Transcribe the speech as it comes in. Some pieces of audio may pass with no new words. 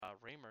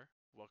listener.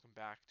 Welcome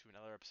back to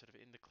another episode of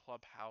In the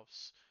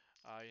Clubhouse,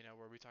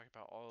 where we talk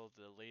about all of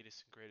the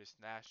latest and greatest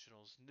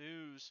Nationals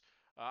news.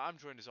 I'm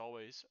joined as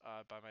always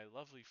by my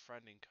lovely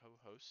friend and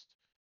co-host.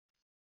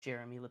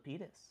 Jeremy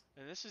Lapidus.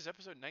 And this is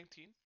episode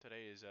 19.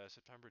 Today is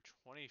September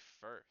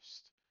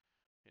 21st.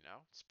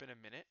 It's been a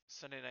minute.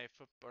 Sunday night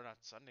football, or not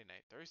Sunday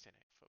night, Thursday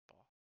night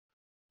football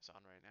is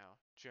on right now.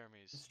 It's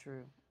Jeremy's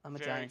true. I'm a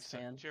very Giants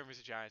excited. fan. Jeremy's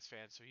a Giants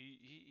fan, so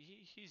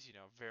he's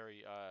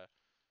very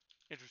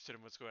interested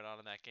in what's going on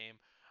in that game.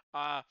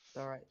 Uh,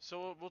 All right.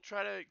 so we'll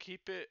try to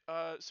keep it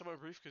somewhat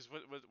brief because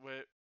what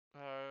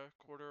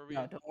quarter are we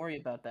No, in? don't worry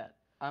about that.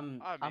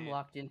 I'm I I'm mean,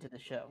 locked into the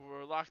show.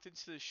 we're locked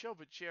into the show,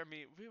 but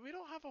Jeremy, we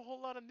don't have a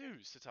whole lot of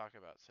news to talk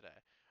about today.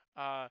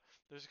 Uh,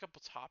 there's a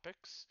couple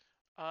topics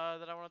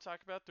that I want to talk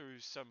about.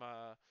 There's some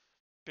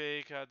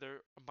big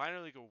there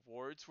minor league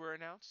awards were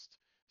announced,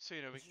 so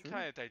we It's can true.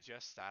 kind of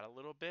digest that a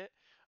little bit.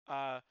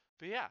 But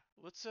yeah,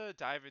 let's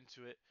dive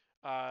into it.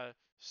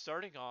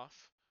 Starting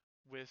off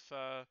with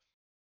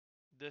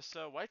this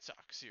White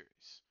Sox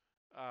series.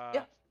 Uh,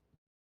 Yeah.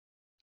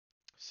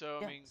 so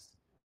I mean, Yes.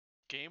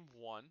 game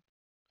one,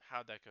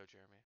 how'd that go,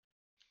 Jeremy?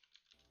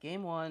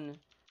 Game one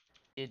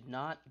did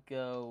not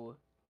go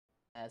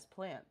as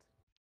planned.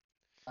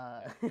 Yeah,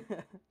 Uh,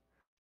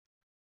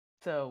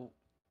 so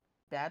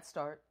bad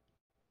start.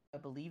 I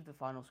believe the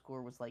final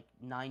score was like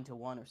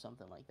 9-1 or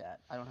something like that.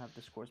 I don't have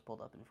the scores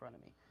pulled up in front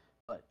of me,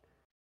 but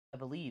I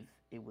believe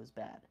it was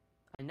bad.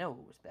 I know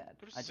it was bad.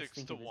 it was I just six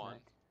think to it was one.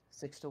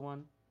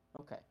 6-1.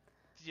 Okay.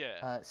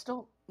 Yeah,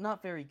 Still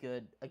not very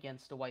good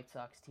against a White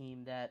Sox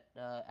team that,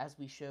 as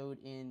we showed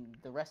in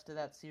the rest of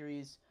that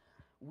series,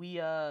 we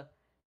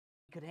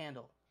could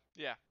handle.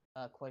 yeah,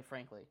 Quite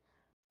frankly,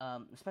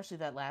 especially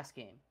that last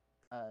game,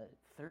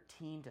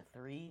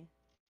 13-3.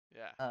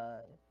 yeah.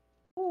 Uh,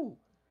 ooh,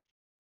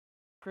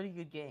 pretty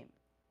good game.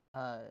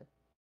 Uh,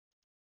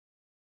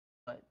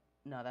 but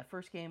no, that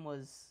first game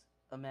was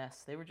a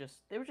mess. They were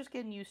just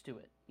getting used to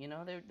it.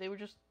 They were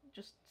just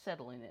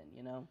settling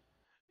in.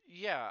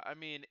 Yeah, I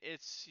mean,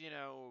 it's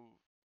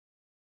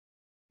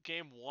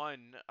game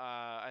one.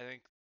 I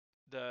think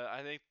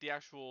the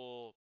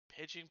actual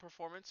pitching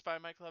performance by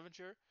Mike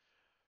Clevenger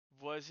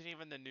wasn't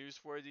even the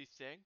newsworthy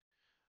thing,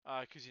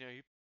 because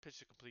he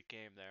pitched a complete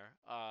game there.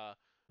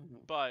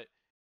 Mhm. But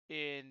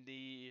in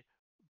the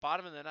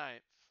bottom of the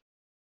ninth,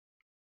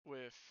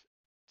 with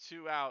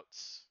two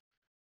outs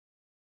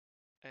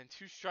and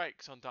two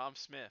strikes on Dom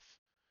Smith,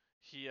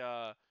 he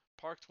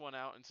parked one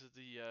out into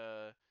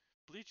the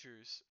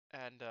bleachers,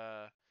 and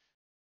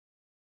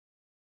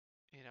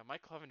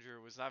Mike Clevenger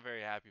was not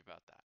very happy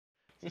about that,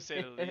 to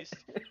say the least.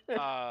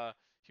 Uh,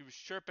 he was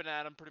chirping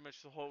at him pretty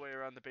much the whole way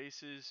around the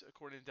bases,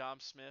 according to Dom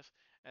Smith.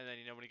 And then,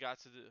 when he got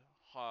to the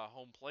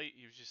home plate,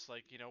 he was just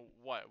like,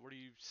 what? What are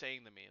you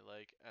saying to me?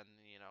 Like, and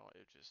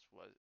it just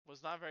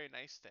was not very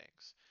nice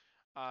things.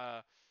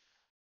 Uh,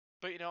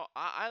 but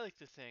I like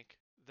to think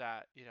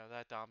that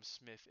that Dom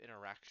Smith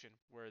interaction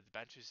where the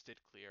benches did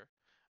clear,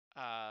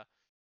 uh,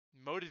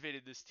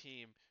 motivated this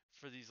team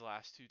for these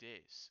last 2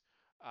 days.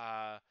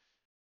 Uh,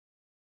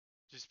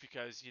 just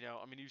because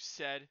I mean, you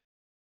said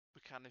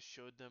we kind of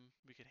showed them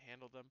we could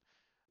handle them.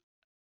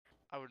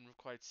 I wouldn't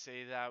quite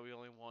say that. We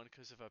only won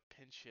because of a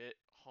pinch hit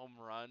home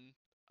run,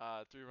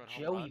 3-run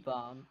home Joey run.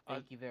 Bomb, Uh,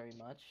 thank you very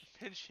much.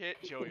 Pinch hit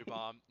Joey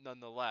Bomb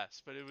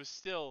nonetheless, but it was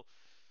still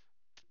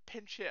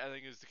pinch hit. I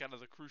think is the kind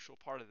of the crucial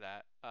part of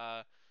that.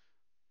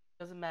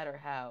 Doesn't matter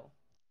how.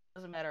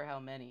 Doesn't matter how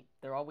many.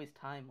 They're always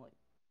timely.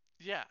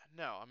 Yeah,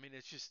 no, I mean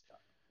it's just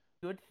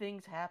Good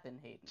things happen,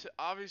 Hayden. so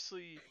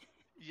obviously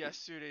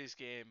yesterday's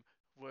game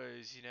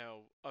was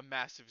a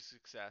massive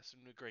success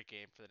and a great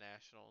game for the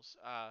Nationals,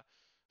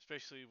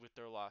 especially with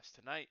their loss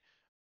tonight.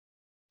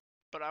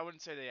 But I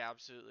wouldn't say they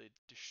absolutely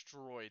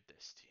destroyed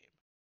this team.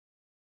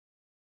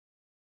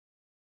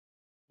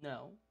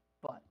 No,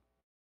 but it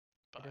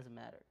But doesn't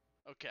matter.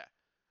 okay,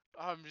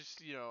 I'm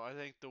just I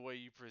think the way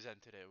you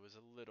presented it was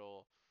a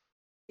little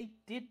They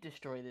did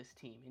destroy this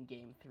team in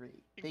Game 3.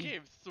 in They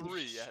game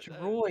three.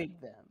 destroyed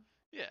them.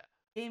 Yeah,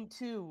 Game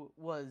 2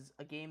 was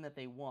a game that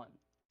they won.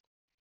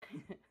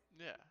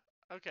 yeah.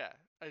 Okay,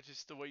 I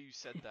just the way you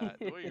said that,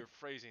 the way you're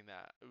phrasing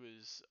that, it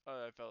was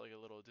I felt like a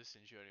little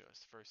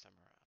disingenuous the first time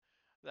around.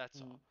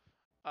 That's Mm, all.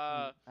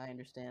 Uh, I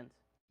understand.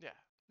 yeah.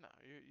 No,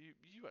 you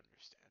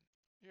understand.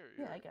 You're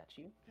Yeah, you're I got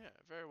you. yeah,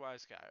 very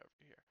wise guy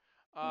over here.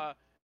 Yeah.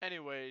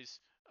 Anyways,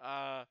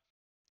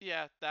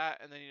 yeah,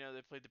 that and then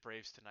they played the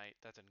Braves tonight.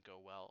 That didn't go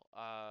well.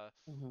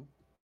 hmm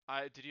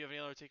I did you have any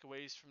other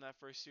takeaways from that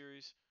first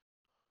series?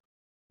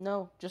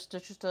 No, just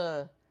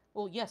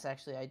well, yes,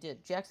 actually, I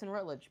did. Jackson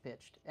Rutledge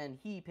pitched, and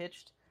he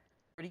pitched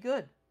pretty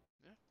good.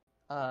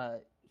 Yeah.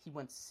 He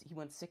went 6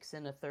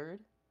 1/3. Mhm.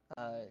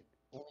 Uh,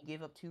 only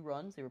gave up 2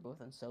 runs. They were both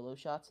on solo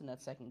shots in that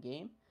Mhm. second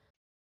game.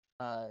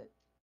 Uh,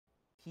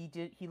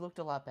 he looked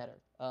a lot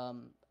better.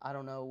 I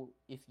don't know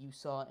if you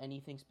saw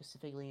anything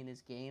specifically in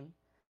his game,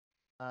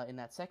 in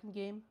that second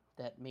game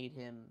that made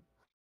him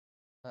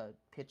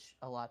pitch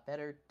a lot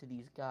better to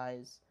these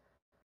guys,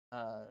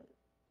 uh,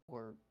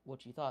 or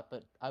what you thought.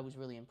 But I was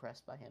really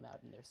impressed by him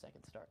out in their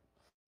second start.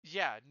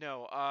 Yeah,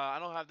 no, I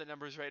don't have the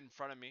numbers right in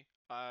front of me.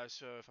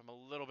 So if I'm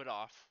a little bit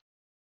off,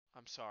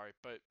 I'm sorry,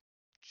 but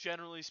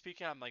generally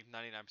speaking, I'm like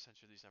 99%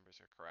 sure these numbers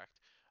are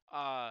correct.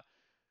 Uh,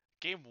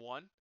 game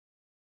one,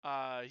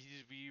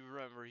 we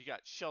remember he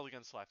got shelled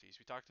against lefties.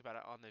 We talked about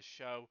it on this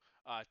show.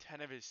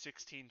 10 of his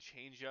 16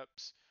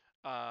 changeups,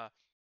 uh,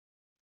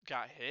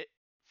 got hit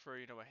for a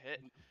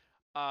hit.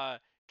 Uh,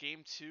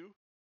 game two,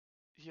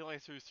 he only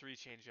threw three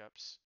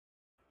changeups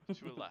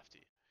to a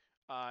lefty.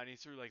 And he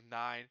threw like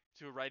nine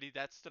to a righty.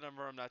 That's the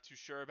number I'm not too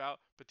sure about,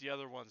 but the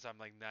other ones I'm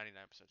like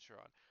 99% sure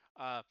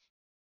on.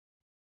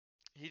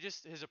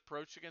 His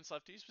approach against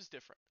lefties was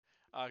different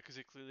because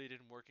it clearly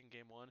didn't work in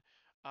game one.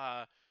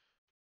 Uh,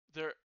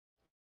 there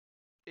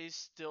is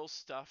still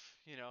stuff,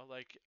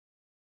 like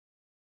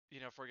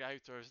for a guy who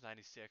throws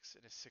 96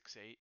 and is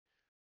 6'8",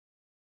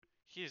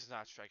 he does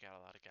not strike out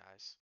a lot of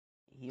guys.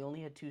 He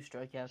only had 2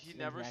 strikeouts in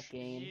that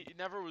game. He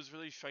never was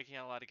really striking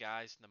out a lot of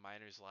guys in the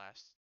minors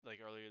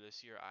earlier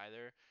this year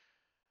either.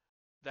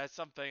 That's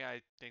something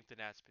I think the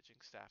Nats pitching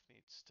staff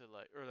needs to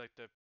or like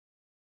the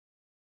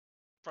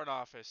front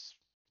office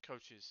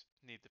coaches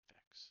need to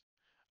fix.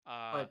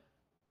 Uh, But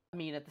I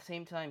mean, at the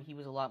same time, he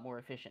was a lot more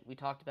efficient. We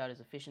talked about his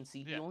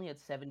efficiency. He yeah, only had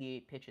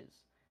 78 pitches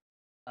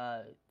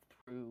uh,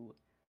 through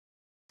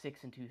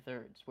 6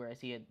 2/3, whereas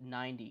he had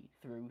 90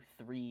 through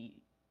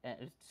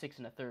 6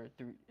 1/3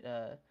 through.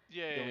 yeah, He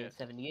yeah, only yeah. had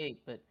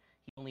 78, but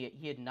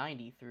he had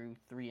 90 through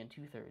 3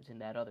 2/3 in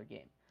that other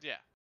game. Yeah.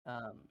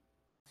 Um,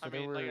 I so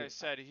there mean, like I were.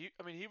 said, he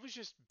was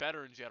just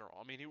better in general.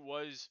 I mean,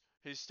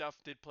 his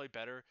stuff did play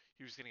better.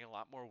 He was getting a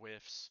lot more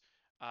whiffs,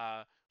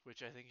 uh,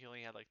 which I think he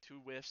only had like two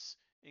whiffs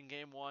in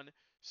game one.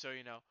 So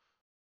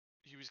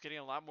he was getting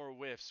a lot more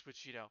whiffs,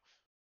 which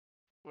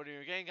when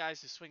you're getting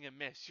guys to swing and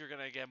miss, you're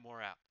gonna get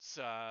more outs,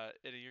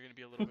 and you're gonna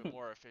be a little bit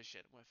more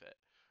efficient with it.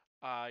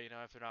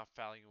 If they're not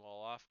fouling you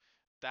all off.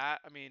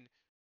 I mean,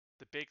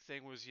 the big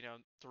thing was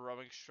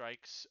throwing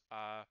strikes.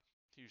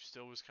 He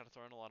still was kind of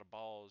throwing a lot of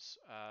balls.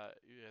 I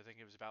think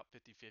it was about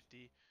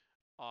 50-50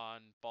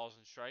 on balls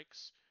and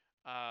strikes.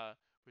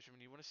 Which I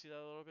mean, you want to see that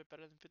a little bit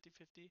better than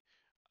 50-50.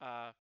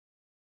 Uh,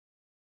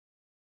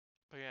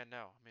 but yeah,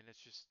 no. I mean, it's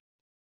just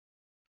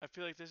I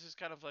feel like this is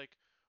kind of like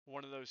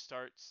one of those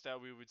starts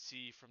that we would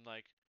see from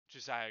like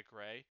Josiah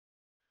Gray,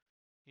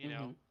 you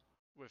know,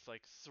 Hmm. with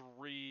like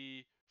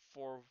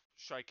 4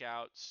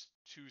 strikeouts,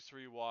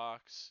 3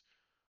 walks,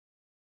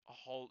 a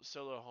whole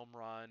solo home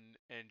run,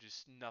 and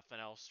just nothing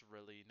else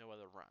really, no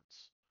other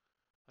runs.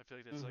 I feel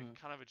like that's like Hmm.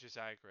 kind of a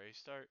Josiah Gray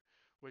start,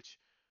 which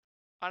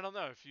I don't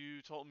know. If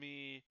you told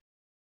me,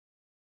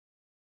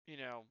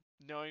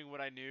 knowing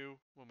what I knew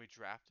when we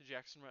drafted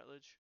Jackson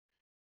Rutledge,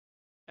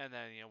 and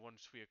then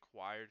once we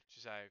acquired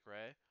Josiah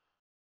Gray,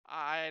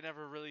 I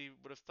never really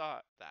would have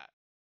thought that.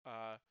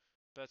 Uh,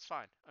 but that's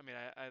fine. I mean,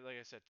 I like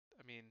I said,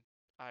 I mean,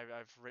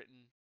 I've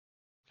written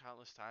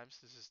countless times.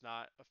 This is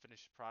not a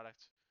finished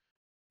product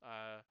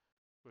uh,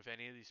 with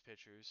any of these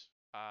pitchers.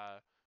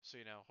 So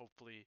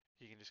hopefully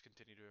he can just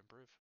continue to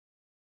improve.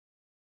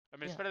 I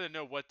mean, it's Yeah, better to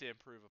know what to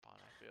improve upon.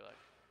 I feel like,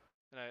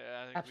 and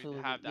I think we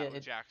absolutely. have Yeah. that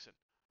with Jackson.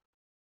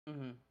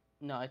 Hmm.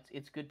 No,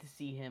 it's good to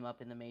see him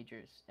up in the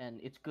majors, and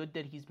it's good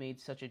that he's made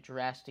such a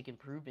drastic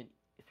improvement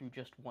through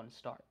just one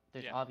start.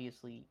 There's Yeah,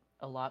 obviously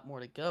a lot more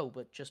to go,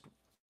 but just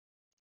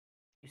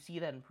you see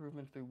that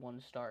improvement through one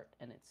start,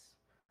 and it's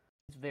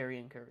very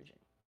encouraging.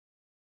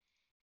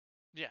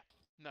 yeah,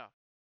 no,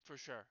 for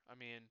sure. I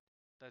mean,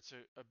 that's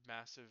a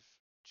massive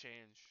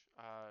change.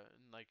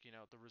 And like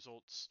the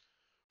results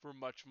were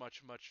much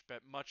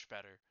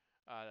better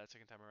that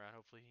second time around.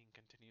 Hopefully he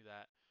can continue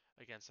that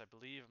against. I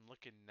believe I'm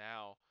looking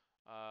now.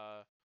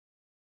 Uh,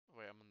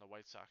 Wait, I'm on the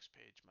White Sox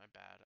page. My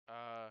bad.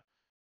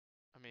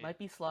 I mean, Might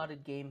be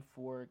slotted game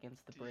 4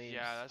 against the yeah, Braves.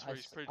 that's where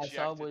he's I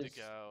saw projected to was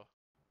go.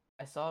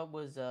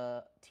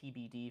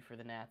 TBD for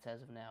the Nats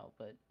as of now,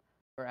 but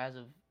or as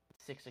of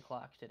 6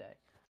 o'clock today.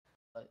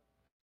 But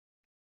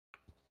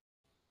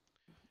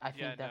I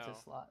Yeah, think that's a no.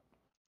 slot.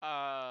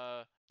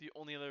 The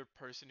only other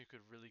person who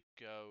could really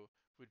go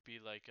would be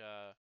like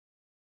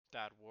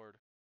Dad Ward,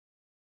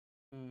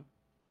 Mm.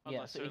 Yeah,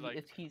 unless so they're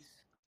like,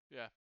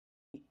 yeah,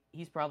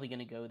 he's probably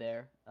gonna go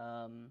there.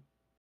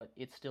 But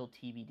it's still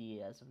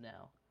TBD as of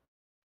now.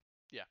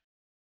 yeah.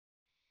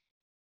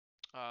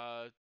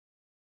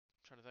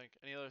 Trying to think.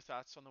 Any other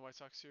thoughts on the White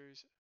Sox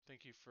series?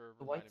 Thank you for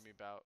The White reminding me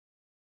about.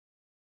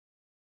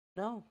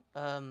 No,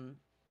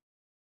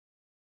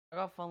 I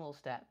got a fun little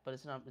stat, but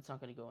it's not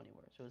gonna go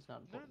anywhere, so it's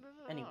not No, important. no,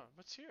 no, no. Anyway,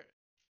 Let's hear it.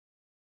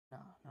 no,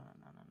 no, no,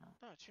 no, no, no.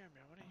 No, Jeremy,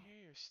 I want to hear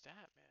your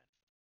stat,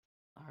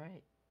 All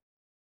right.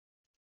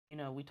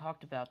 We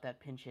talked about that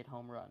pinch hit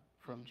home run man.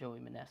 from Joey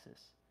Meneses.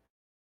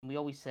 We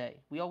always say,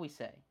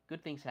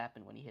 good things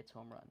happen when he hits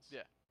home runs.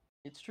 Yeah,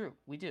 It's true.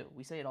 We do.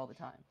 We say it all the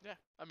time. yeah.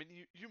 I mean,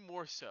 you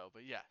more so,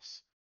 but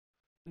yes,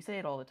 We say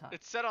it all the time.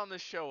 it's said on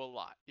this show a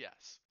lot.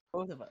 Yes.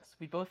 Both of us.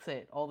 We both say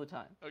it all the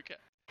time. Okay.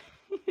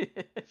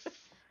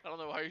 I don't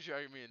know why you're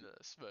dragging me into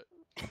this, but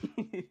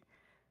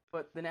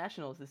But the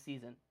Nationals this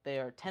season, they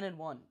are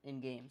 10-1 in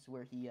games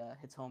where he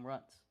hits home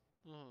runs.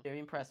 mm, Very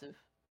impressive.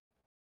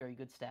 Very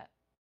good stat.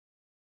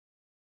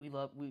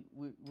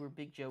 we're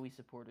big Joey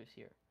supporters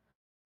here.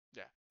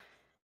 Yeah.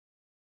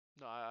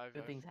 No, I've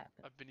Good I've things happen.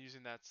 I've been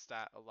using that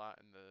stat a lot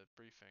in the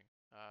briefing.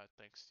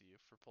 Thanks to you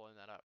for pulling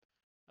that up.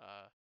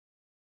 Uh,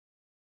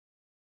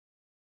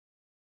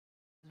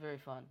 It's very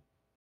fun.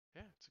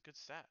 yeah, it's a good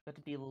stat. Got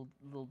to be a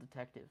little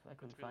detective. I Got to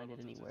couldn't be a find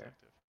little it anywhere.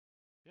 detective.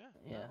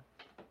 Yeah, Yeah.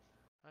 no,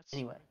 that's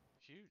Anyway,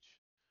 huge.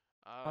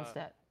 fun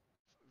stat.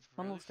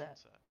 Fun little Really fun stat.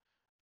 stat.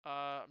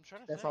 I'm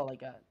trying to That's think. all I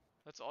got.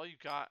 That's all you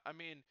got. I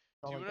mean,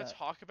 That's do all you I want to got.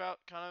 talk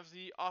about kind of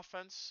the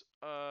offense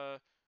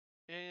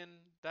in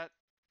that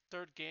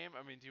third game?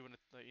 I mean, do you want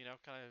to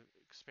kind of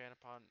expand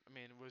upon? I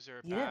mean, was there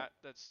a Yeah. bat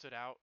that stood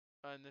out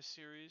in this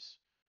series?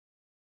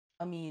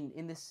 I mean,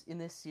 in this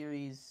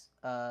series,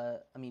 I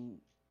mean,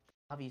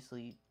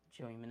 obviously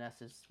Joey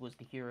Meneses was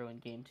the hero in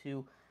Game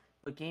 2,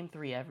 but Game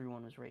 3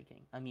 everyone was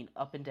raking. I mean,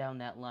 up and down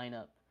that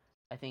lineup,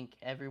 I think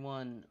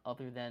everyone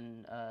other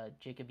than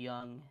Jacob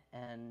Young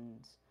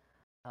and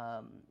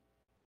um,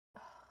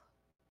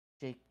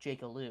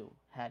 Jake Alou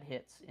had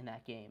hits in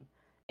that game,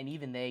 and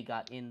even they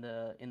got in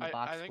the I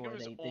box think it score.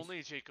 was They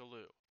only Jake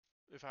Alou,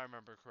 if I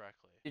remember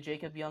correctly. did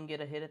Jacob Young get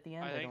a hit at the I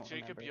end? I think don't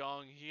Jacob remember.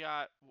 Young, he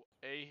got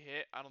a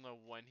hit. I don't know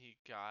when he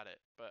got it,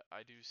 but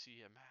I do see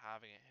him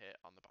having a hit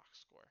on the box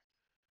score.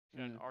 He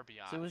got an Mm. So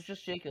RBI. it was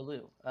just Jake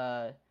Alou.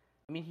 I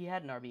mean, he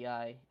had an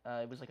RBI.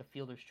 It was like a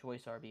fielder's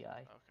choice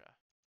RBI. Okay.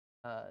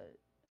 Uh,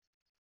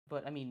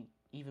 but I mean,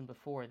 even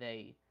before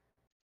they,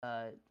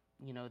 uh,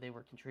 they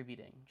were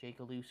contributing. Jake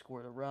Alou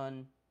scored a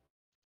run.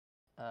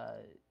 Uh,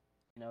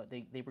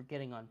 they were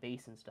getting on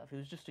base and stuff. It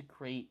was just a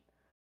great,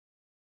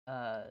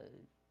 uh,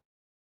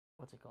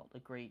 what's it called? A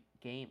great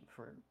game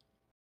for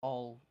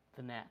all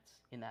the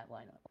Nats in that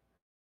lineup.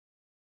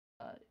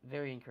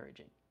 Very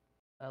encouraging.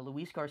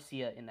 Luis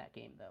Garcia in that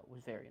game though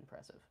was very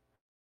impressive.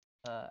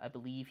 I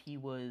believe he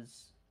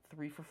was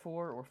 3 for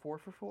 4 or 4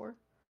 for 4,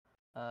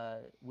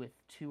 with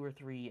 2 or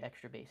 3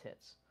 extra base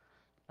hits.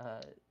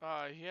 Uh,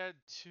 He had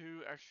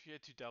he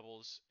had two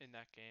doubles in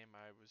that game.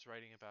 I was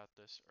writing about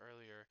this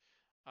earlier.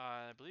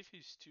 I believe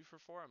he's 2 for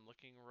 4. I'm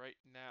looking right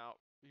now.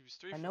 He was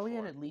three I for know he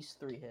had four. at least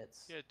 3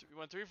 hits. He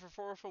went 3 for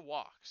 4 with a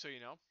walk. So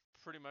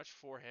pretty much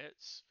 4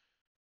 hits.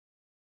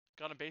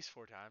 Got on base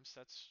 4 times.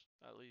 That's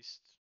at least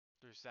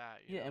there's that.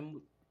 Yeah,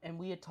 and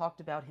we had talked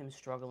about him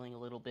struggling a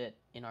little bit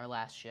in our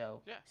last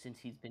show Yeah. since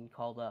he's been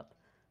called up.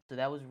 So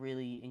that was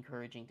really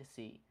encouraging to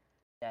see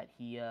that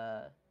he,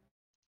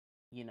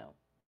 you know,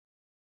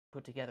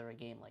 put together a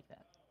game like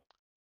that.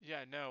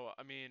 Yeah. No.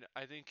 I mean,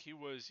 I think he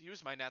was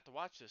my nat to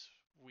watch this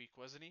week,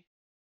 wasn't he?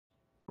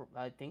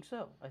 I think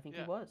so. I think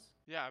he Yeah. was.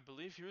 Yeah. I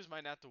believe he was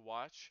my nat to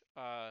watch.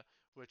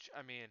 Which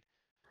I mean,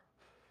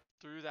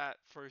 through that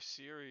first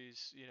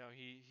series,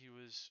 he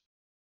was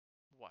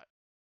what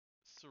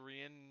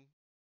 3-10.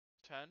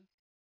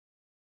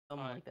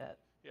 Something Uh, like that.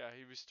 yeah,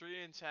 he was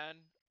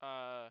 3-10.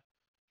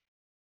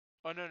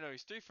 Oh no,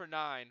 he's 3 for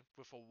 9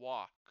 with a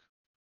walk.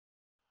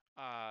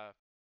 Uh,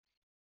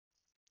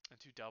 and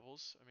two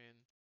doubles. I mean,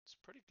 it's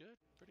pretty good.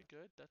 Pretty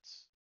good.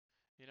 That's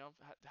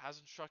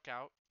hasn't struck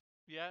out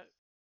yet.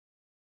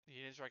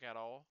 He didn't strike out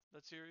all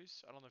that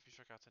series. I don't know if he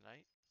struck out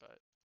tonight,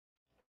 but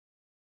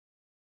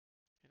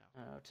you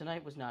know,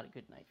 Tonight was not a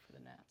good night for the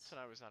Nats.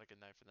 tonight was not a good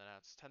night for the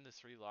Nats.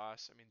 10-3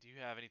 loss. I mean, do you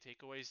have any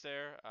takeaways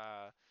there?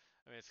 I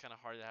mean, it's kind of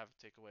hard to have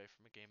a takeaway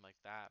from a game like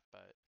that,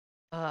 but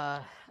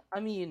Uh, I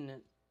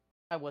mean,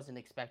 I wasn't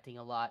expecting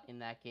a lot in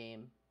that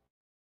game.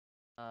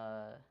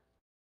 Uh,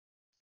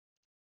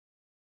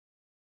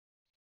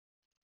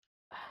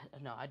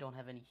 no, I don't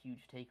have any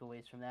huge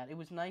takeaways from that. It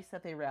was nice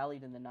that they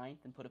rallied in the ninth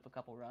and put up a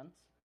couple runs.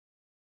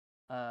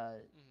 Uh,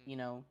 mhm. you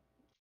know,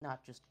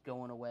 not just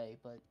going away,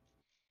 but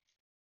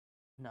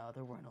no,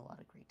 there weren't a lot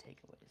of great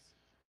takeaways.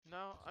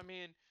 No, I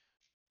mean,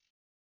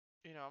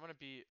 I'm gonna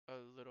be a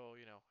little,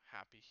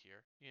 happy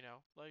here.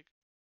 Like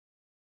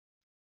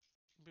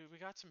we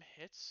got some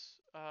hits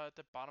at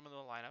the bottom of the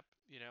lineup.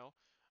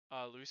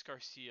 Luis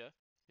Garcia,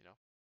 you know,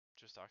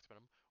 just talked about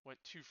him, went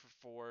 2 for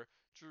 4.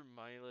 Drew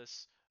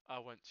Milas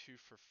went 2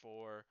 for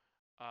 4.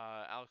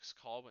 Alex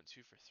Call went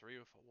 2 for 3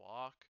 with a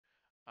walk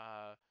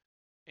uh,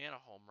 and a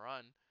home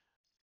run.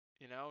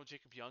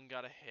 Jacob Young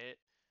got a hit,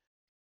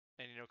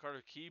 and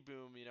Carter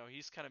Keyboom,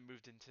 he's kind of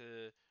moved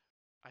into.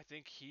 I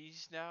think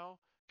he's now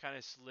kind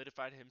of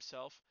solidified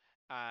himself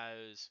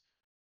as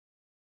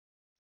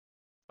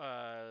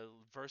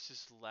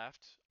versus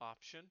left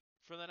option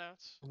for the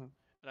Nats. Mhm.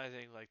 And I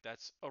think like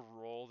that's a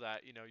role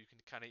that you can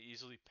kind of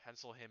easily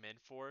pencil him in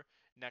for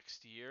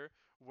next year,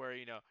 where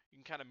you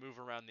can kind of move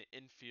around the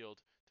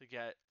infield to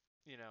get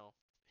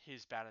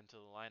his bat into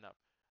the lineup.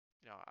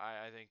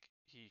 I think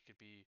he could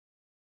be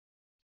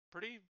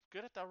pretty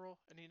good at that role,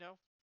 and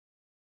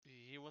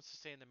he wants to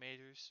stay in the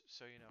majors,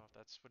 so if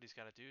that's what he's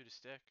got to do to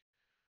stick,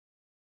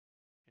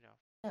 you know.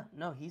 Yeah,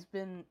 no, he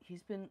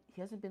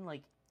hasn't been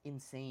like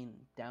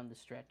insane down the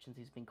stretch since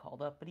he's been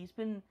called up, but he's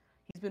been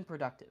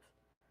productive.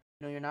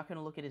 You're not going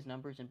to look at his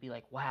numbers and be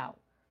like, "Wow,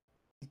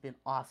 he's been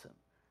awesome."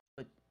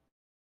 But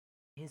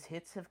his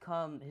hits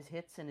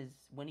and his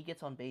when he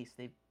gets on base,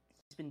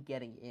 he's been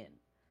getting in.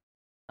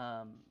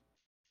 Um,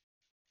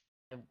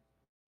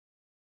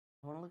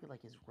 I want to look at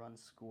like his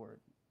runs scored.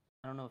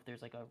 I don't know if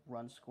there's like a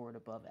run scored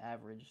above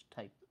average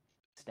type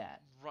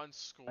stat.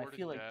 Runs I scored?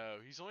 feel like No.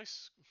 He's only.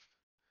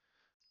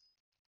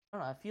 I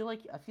don't know. I feel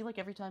like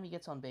every time he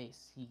gets on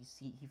base, he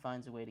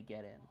finds a way to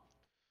get in.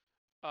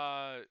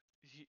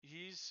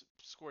 He's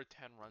scored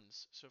 10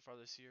 runs so far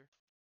this year.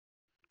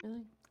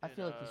 Really? I And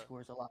feel like he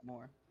scores a lot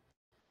more.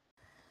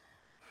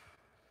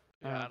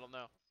 I don't yeah, I know. don't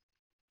know.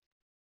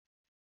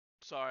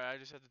 Sorry, I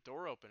just had the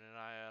door open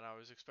and I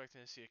was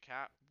expecting to see a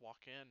cat walk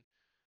in,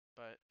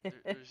 but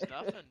there's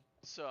nothing.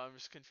 So I'm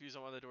just confused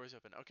on why the door's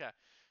open. Okay,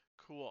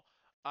 cool.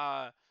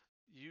 Uh,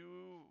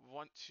 you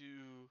want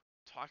to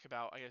talk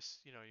about? I guess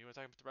you want to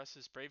talk about the rest of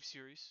this Brave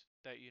series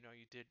that you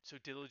did so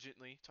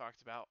diligently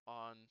talked about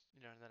on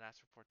the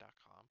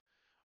natsreport.com,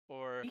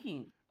 or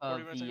Speaking or do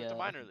you of want to talk the about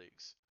the minor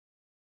leagues?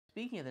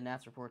 speaking of the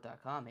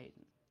natsreport.com,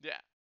 Hayden, Yeah,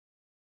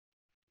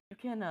 you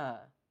can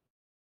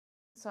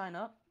sign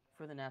up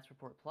for the Nats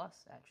Report Plus.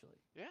 Actually,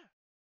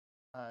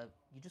 yeah,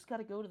 you just got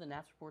to go to the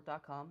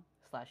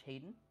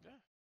natsreport.com/Hayden. yeah.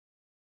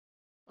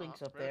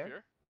 Links up Right up there,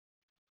 here.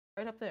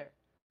 right up there.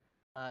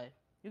 Uh,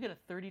 you get a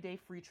 30-day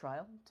free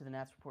trial to the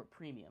Nats Report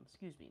Premium.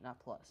 Excuse me, not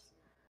Plus.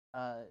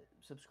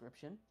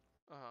 Subscription.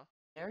 Uh huh.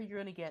 There you're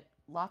gonna get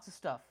lots of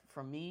stuff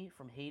from me,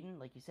 from Hayden.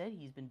 Like you said,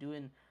 he's been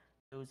doing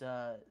those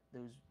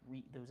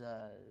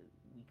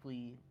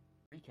weekly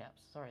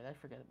recaps. Sorry, I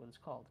forget what it's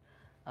called.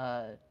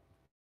 Uh,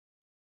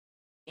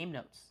 game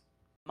notes,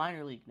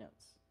 minor league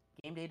notes,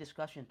 game day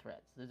discussion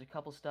threads. There's a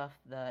couple stuff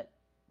that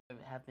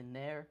have been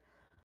there.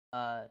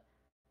 Uh,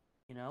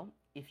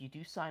 if you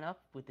do sign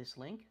up with this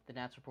link,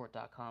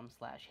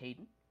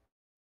 thenatsreport.com/Hayden,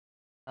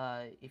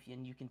 if you,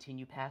 and you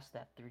continue past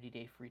that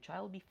 30-day free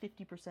trial, it'll be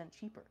 50%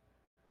 cheaper.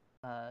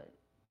 I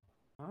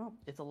don't know.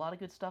 It's a lot of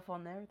good stuff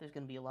on there. There's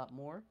going to be a lot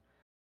more.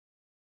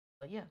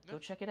 But yeah, Yeah, go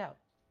check it out.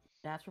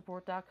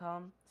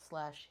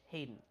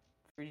 natsreport.com/Hayden.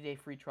 30-day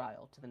free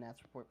trial to the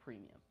Nats Report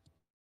Premium.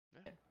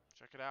 yeah. There.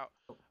 Check it out.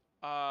 Oh,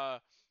 Uh,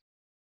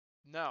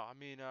 No, I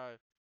mean,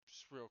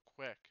 just real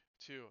quick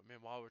too. I mean,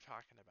 while we're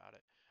talking about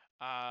it,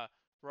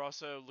 we're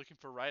also looking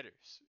for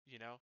writers.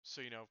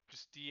 So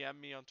just DM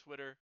me on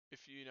Twitter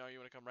if you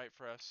want to come write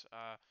for us.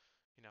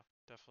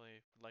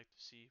 Definitely would like to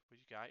see what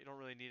you got. You don't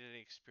really need any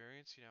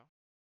experience.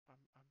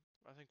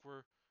 I think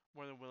we're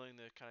more than willing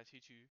to kind of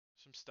teach you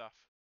some stuff.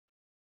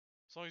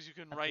 As long as you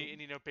can write in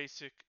absolutely.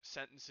 basic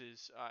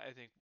sentences, I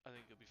think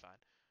you'll be fine.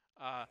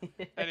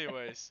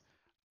 Anyways,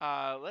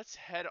 let's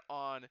head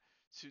on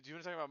to. Do you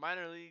want to talk about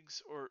minor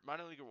leagues or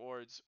minor league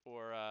awards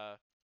or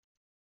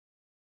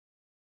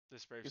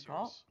this Brave Your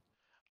call. series?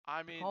 I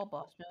Your mean, call,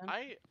 boss man.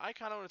 I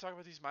kind of want to talk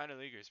about these minor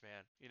leaguers,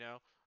 man.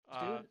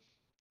 Let's do it.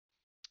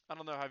 I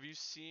don't know. Have you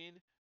seen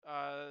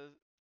uh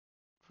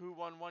who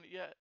won one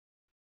yet?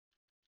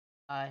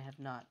 I have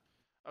not.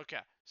 Okay,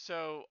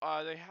 so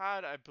they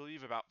had, I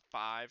believe, about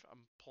five. I'm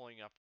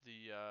pulling up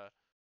the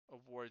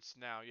awards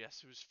now.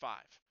 Yes, it was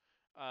five.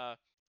 Uh,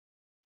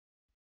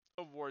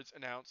 Awards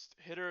announced: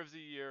 Hitter of the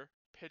Year,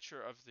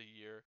 Pitcher of the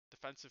Year,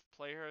 Defensive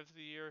Player of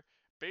the Year,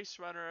 Base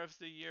Runner of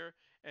the Year,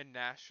 and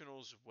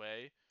Nationals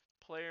Way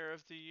Player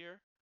of the Year,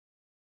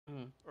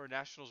 Mm-hmm. or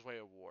Nationals Way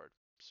Award.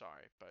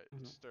 Sorry, but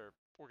Mm-hmm. it's their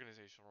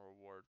organizational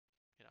award.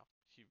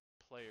 He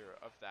player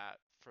of that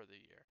for the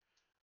year.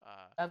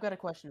 Uh, I've got a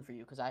question for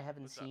you because I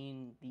haven't what's up?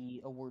 seen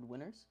the award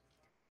winners.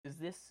 Does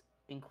this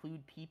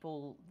include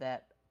people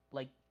that,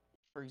 like,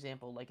 for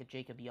example, like a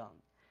Jacob Young,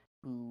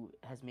 who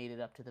has made it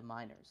up to the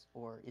minors,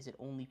 or is it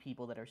only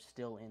people that are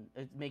still in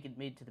make it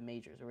made to the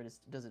majors, or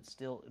does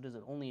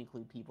it only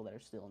include people that are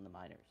still in the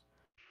minors?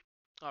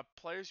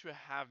 Players who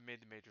have made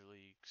the major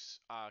leagues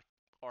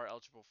are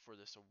eligible for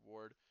this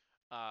award.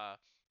 Uh,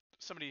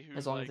 Somebody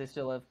As who long as they like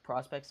still have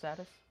prospect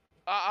status.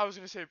 I was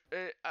gonna say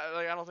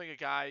I don't think a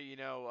guy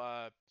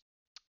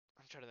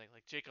I'm trying to think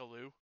like Jake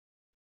Alou,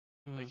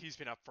 like Mm. he's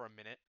been up for a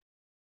minute.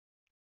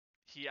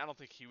 I don't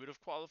think he would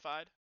have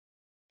qualified.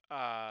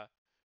 Uh,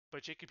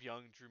 but Jacob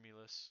Young, Drew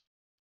Mealis,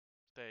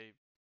 they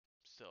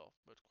still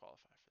would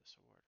qualify for this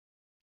award.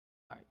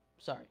 All right,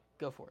 sorry,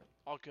 go for it.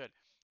 All good.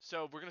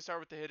 So we're gonna start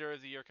with the hitter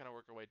of the year, kind of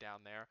work our way down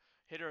there.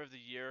 Hitter of the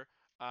year,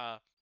 uh,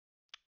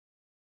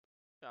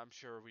 I'm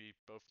sure we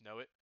both know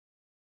it.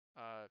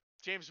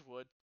 James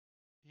Wood.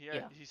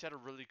 Yeah. He's had a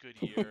really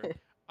good year.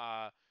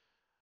 Uh,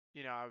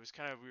 we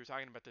were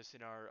talking about this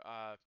in our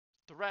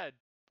thread.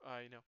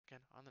 Again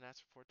on the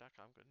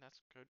natsreport.com.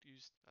 Go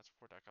use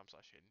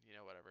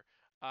natsreport.com/Hayden. Whatever.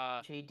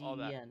 All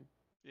that. JDEN.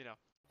 You know,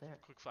 There.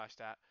 quick flash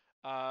stat.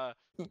 Uh,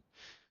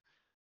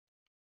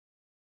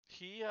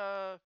 he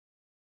uh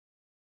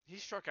he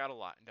struck out a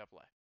lot in Double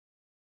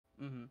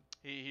A. Mm-hmm.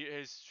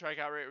 His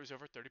strikeout rate was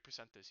over 30%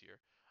 this year.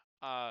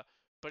 Uh,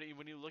 but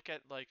when you look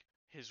at like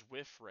his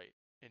whiff rate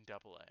in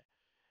Double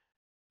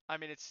A, I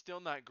mean it's still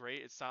not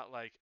great. It's not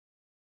like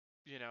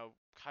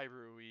Kai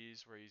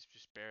Ruiz where he's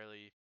just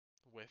barely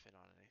whiffing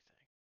on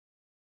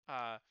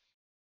anything.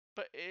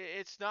 But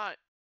it's not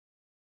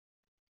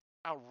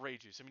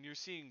outrageous. I mean, you're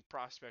seeing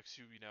prospects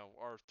who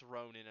are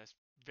thrown in a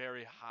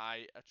very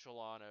high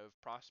echelon of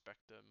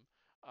prospectdom,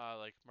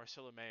 like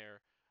Marcelo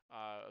Mayer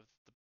of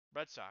the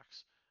Red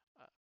Sox.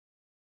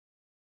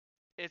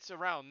 it's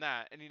around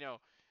that. And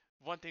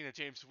one thing that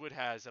James Wood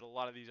has that a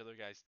lot of these other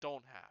guys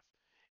don't have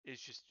is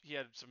just he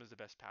had some of the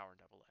best power in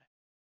Double A.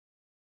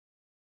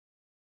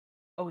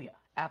 Oh yeah,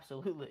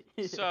 absolutely.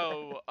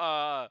 So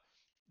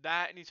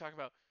that, and you talk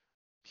about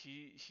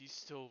he's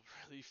still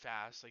really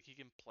fast. Like he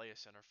can play a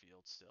center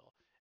field still,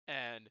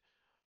 and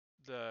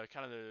the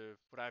kind of the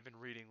what I've been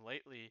reading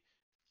lately,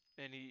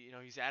 and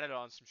he's added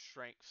on some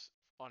strengths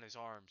on his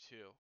arm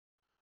too,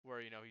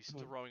 where he's Mhm.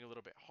 throwing a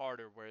little bit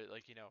harder. Where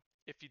like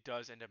if he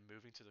does end up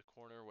moving to the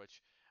corner,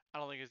 which I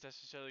don't think is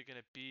necessarily going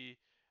to be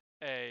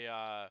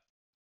a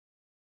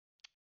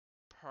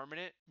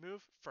permanent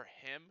move for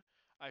him.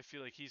 I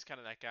feel like he's kind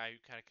of that guy who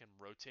kind of can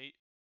rotate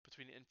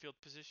between infield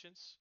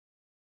positions,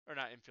 or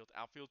not infield,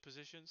 outfield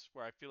positions,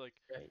 where I feel like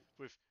Right.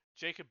 with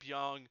Jacob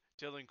Young,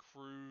 Dylan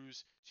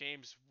Cruz,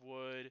 James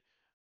Wood,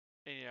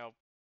 and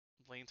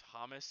Lane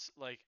Thomas,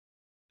 like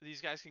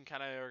these guys can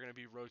kind of are going to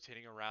be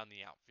rotating around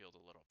the outfield a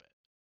little bit.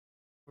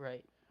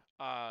 Right.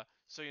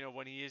 So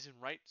when he is in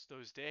rights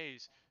those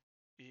days,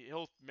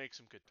 he'll make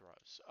some good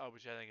throws,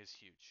 which I think is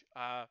huge.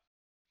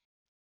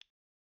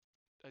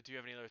 Do you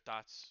have any other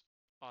thoughts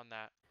on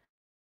that?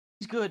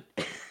 He's good.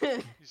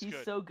 He's He's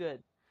good. so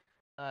good.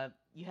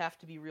 You have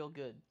to be real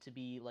good to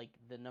be like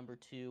the number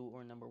 2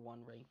 or number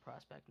 1 ranked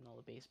prospect in all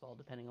of baseball,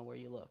 depending on where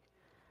you look.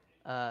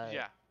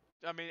 Yeah,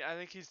 I mean, I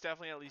think he's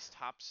definitely at least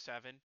top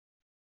 7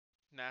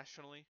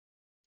 nationally.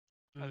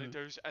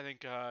 Mhm. I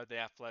think the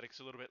athletics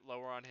a little bit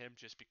lower on him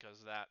just because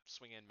of that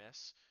swing and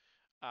miss.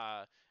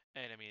 Uh,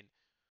 and I mean,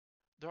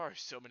 there are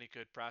so many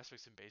good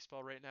prospects in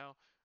baseball right now.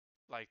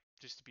 Like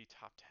just to be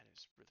top 10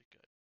 is really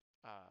good.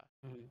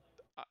 Mhm.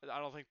 I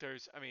don't think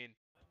there's, I mean,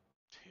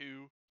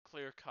 two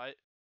clear cut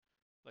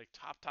like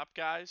top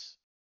guys.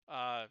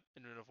 And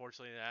then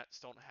unfortunately, the Nats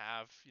don't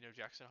have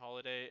Jackson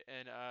Holiday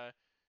and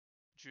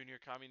Junior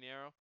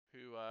Caminero,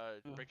 who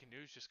Mhm. breaking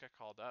news just got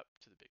called up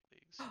to the big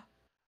leagues.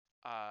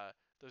 Uh,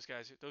 those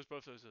guys,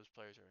 both those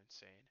players are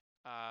insane.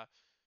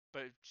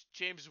 But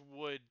James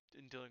Wood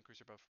and Dylan Cruz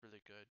are both really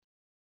good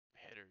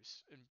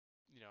hitters, and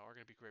are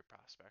going to be great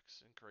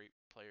prospects and great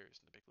players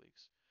in the big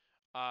leagues.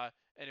 Uh,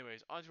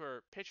 Anyways, on to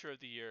our pitcher of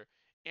the year,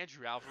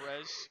 Andrew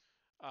Alvarez,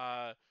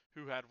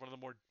 who had one of the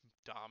more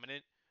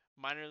dominant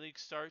minor league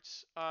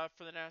starts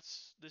for the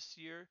Nats this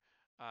year.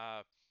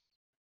 Uh,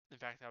 in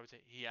fact, I would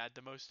say he had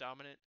the most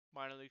dominant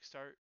minor league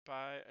start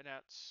by a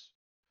Nats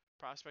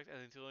prospect. I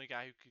think the only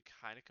guy who could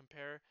kind of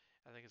compare,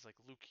 I think, is like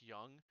Luke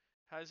Young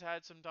has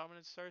had some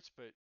dominant starts,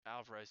 but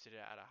Alvarez did it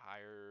at a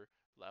higher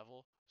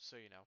level. So,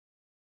 you're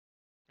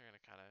going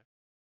to kind of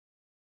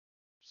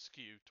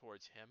skew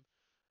towards him.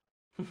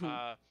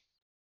 Uh,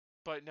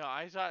 but no,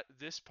 I thought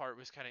this part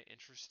was kind of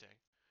interesting.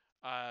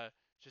 Uh,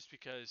 just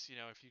because,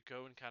 if you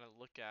go and kind of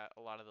look at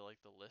a lot of the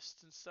like the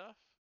lists and stuff,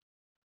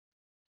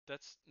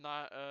 that's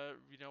not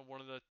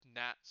one of the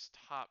Nats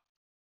top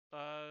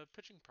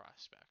pitching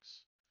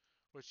prospects.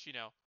 Which,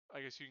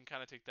 I guess you can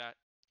kind of take that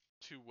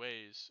two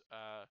ways.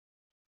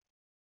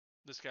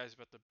 This guy's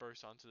about to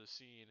burst onto the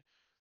scene,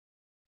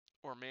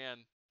 or man,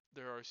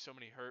 there are so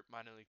many hurt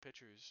minor league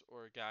pitchers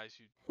or guys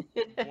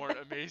who weren't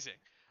amazing.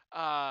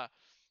 Uh,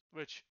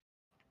 which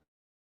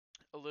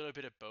a little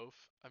bit of both.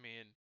 I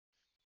mean,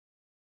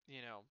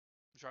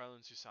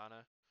 Jarlin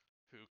Susana,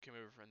 who came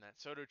over from that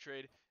Soto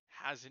trade,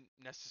 hasn't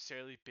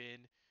necessarily been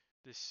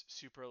this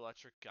super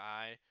electric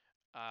guy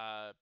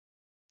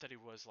that he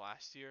was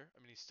last year. I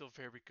mean, he's still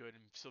very good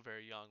and still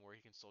very young, where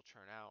he can still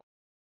churn out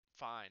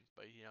fine,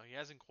 but he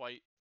hasn't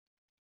quite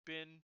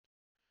been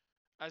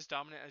as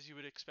dominant as you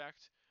would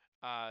expect.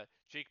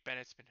 Jake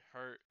Bennett's been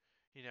hurt.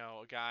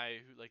 A guy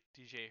who like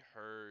DJ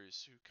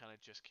Hers, who kind of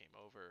just came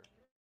over.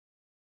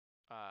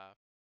 Uh,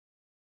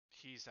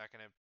 he's not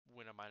gonna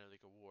win a minor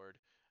league award.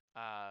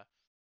 Uh,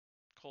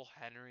 Cole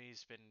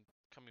Henry's been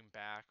coming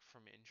back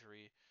from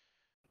injury,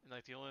 and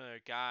like the only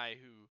other guy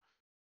who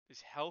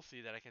is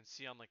healthy that I can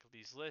see on like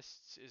these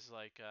lists is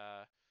like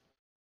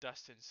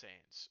Dustin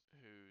Sains,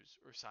 who's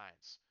or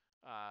Signs.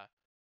 Uh,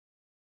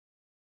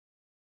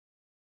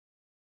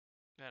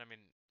 and I mean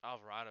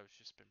Alvarado's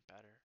just been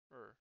better,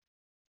 or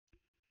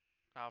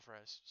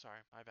Alvarez. Sorry,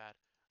 my bad.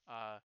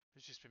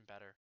 It's just been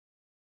better.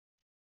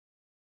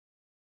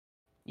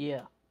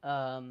 Yeah.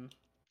 Um.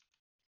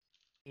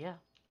 Yeah.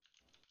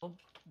 Well,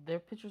 their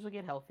pitchers will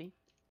get healthy,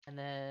 and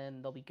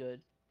then they'll be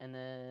good, and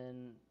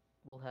then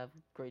we'll have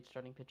great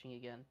starting pitching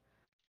again.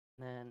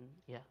 And then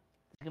yeah,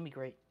 it's gonna be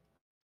great.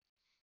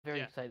 Very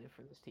Yeah, excited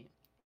for this team.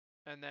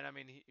 and then I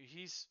mean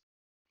he's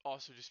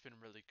also just been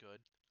really good.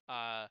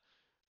 Uh,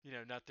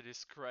 not to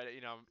discredit,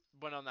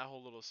 went on that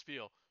whole little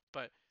spiel,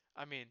 but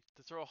I mean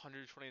to throw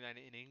 129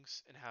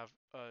 innings and have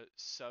a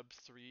sub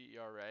 3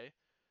 ERA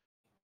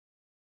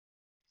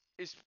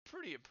is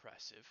pretty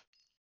impressive.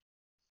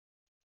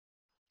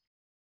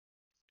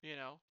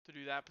 To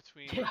do that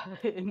between,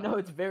 Yeah. No,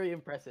 it's very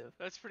impressive.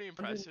 that's pretty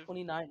impressive.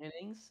 129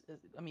 innings.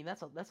 I mean,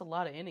 that's a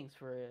lot of innings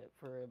for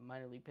a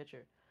minor league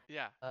pitcher.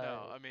 Yeah, Uh,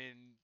 no, I mean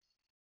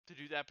to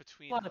do that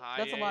between that's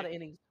high a lot A, of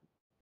innings.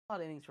 a lot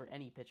of innings for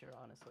any pitcher,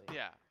 honestly.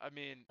 Yeah, I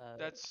mean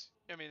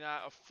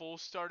not a full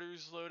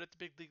starter's load at the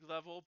big league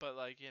level, but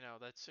like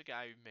that's a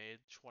guy who made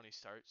 20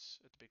 starts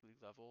at the big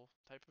league level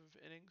type of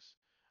innings.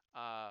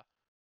 Uh,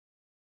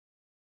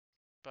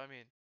 but I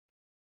mean,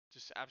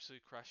 just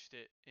absolutely crushed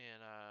it in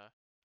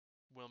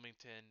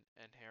Wilmington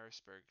and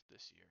Harrisburg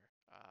this year.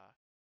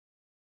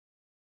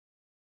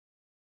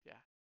 Yeah,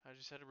 I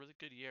just had a really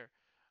good year.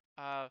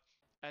 Uh,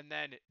 and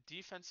then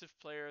defensive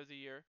player of the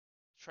year,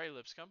 Trey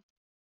Lipscomb.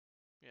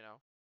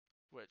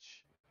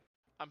 Which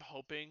I'm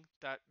hoping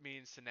that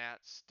means the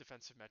Nats'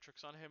 defensive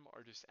metrics on him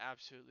are just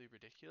absolutely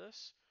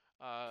ridiculous.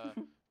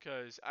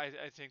 Because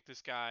I think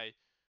this guy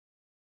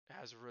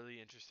has a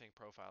really interesting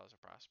profile as a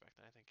prospect,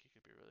 and I think he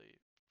could be a really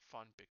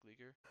fun big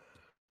leaguer.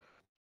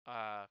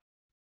 Uh,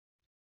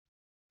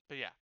 but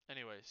yeah.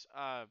 Anyways,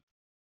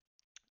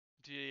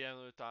 do you have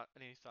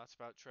any thoughts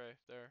about Trey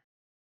there?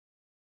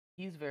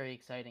 He's very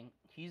exciting.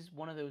 He's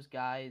one of those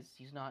guys.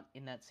 He's not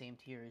in that same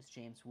tier as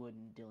James Wood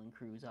and Dylan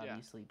Cruz, Yeah.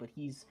 obviously, but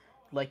he's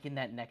like in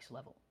that next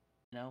level.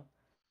 You know,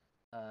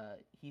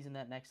 he's in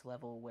that next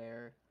level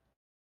where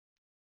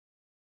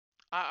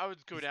I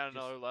would go down just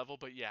another level,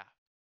 but yeah.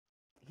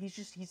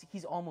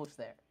 he's almost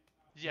there.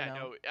 You Yeah,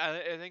 know, no,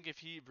 I think if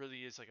he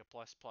really is like a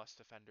plus plus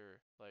defender,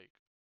 like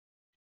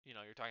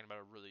you're talking about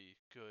a really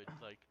good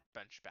like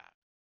bench bat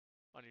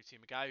on your team,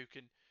 a guy who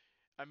can.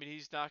 I mean,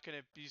 he's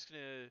gonna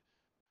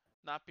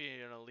not be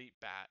an elite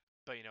bat,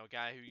 but a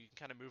guy who you can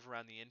kind of move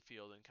around the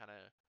infield and kind of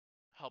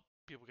help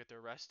people get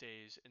their rest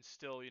days and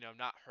still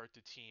not hurt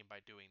the team by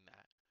doing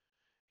that.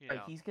 You right?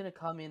 know. He's gonna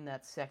come in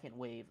that second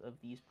wave of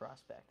these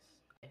prospects.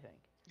 I think.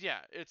 Yeah,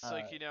 it's Uh,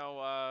 like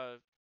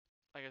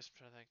I guess I'm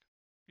trying to think.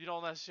 You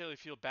don't necessarily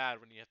feel bad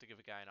when you have to give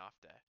a guy an off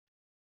day.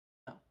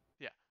 no.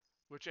 Yeah,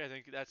 which I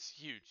think that's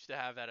huge to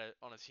have that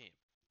on a team.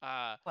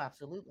 Uh, Oh,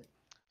 absolutely.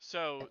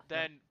 so Yeah, yeah.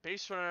 then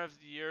base runner of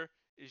the year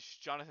is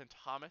Jonathan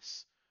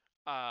Thomas,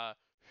 uh,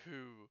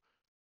 who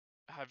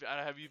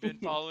have you been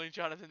A following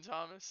Jonathan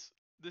Thomas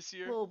this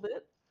year? little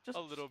bit, A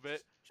little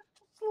bit.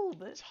 just a little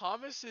bit.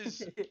 Thomas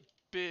has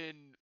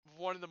been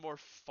one of the more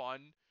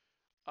fun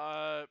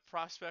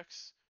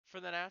prospects for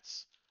the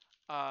Nats.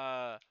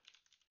 Uh,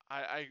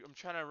 I'm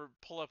trying to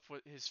pull up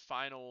what his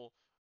final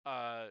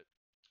uh,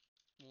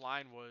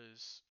 line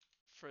was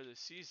for the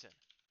season.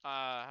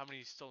 How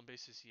many stolen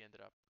bases he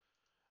ended up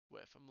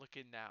with? I'm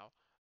looking now.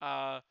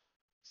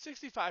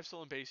 65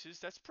 stolen bases.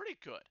 That's pretty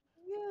good.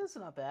 Yeah, that's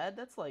not bad.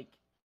 That's like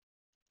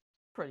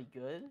pretty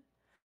good.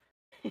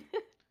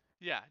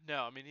 Yeah,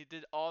 no, I mean he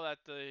did all at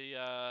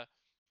the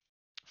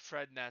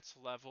Fred Nats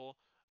level.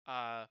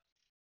 Uh,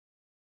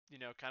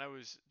 kind of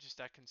was just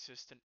that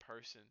consistent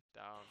person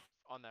down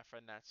on that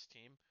Fred Nats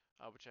team,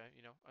 which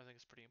I think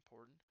is pretty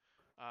important.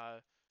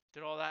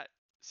 Did all that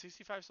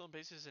 65 stolen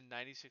bases in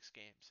 96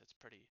 games. It's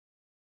pretty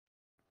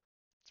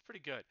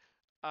good.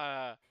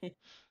 Uh,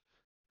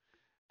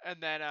 and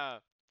then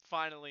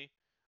finally,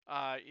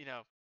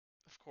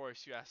 of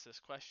course you asked this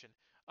question.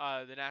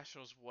 The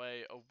Nationals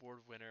Way Award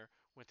winner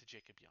went to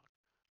Jacob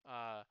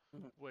Young,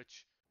 Mhm.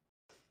 which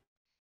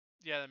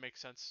yeah, that makes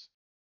sense.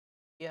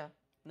 Yeah,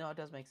 no, it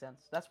does make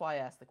sense. That's why I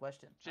asked the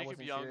question. I Jacob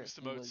wasn't sure if Young's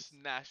the he was. most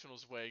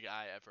Nationals Way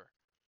guy ever.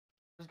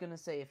 I was gonna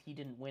say if he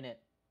didn't win it,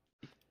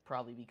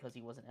 probably because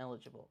he wasn't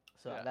eligible.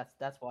 So Yeah.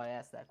 that's why I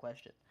asked that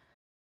question.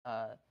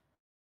 Uh,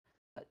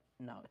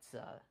 no, it's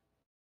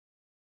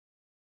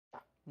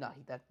no,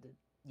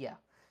 yeah.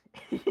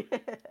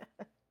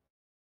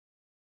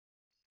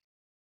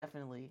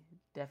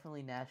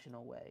 Definitely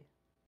national way.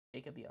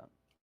 Jacob Young.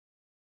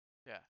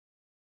 Yeah.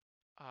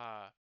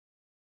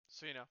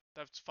 So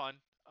that's fun.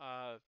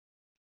 I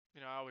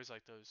always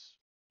like those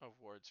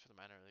awards for the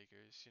minor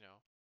leaguers.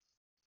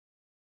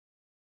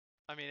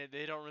 I mean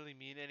they don't really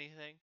mean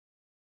anything,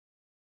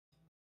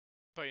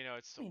 but it's I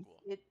still mean,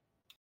 cool.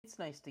 it's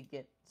nice to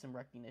get some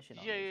recognition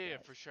on Yeah, those yeah, yeah,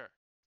 guys. for sure.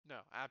 No,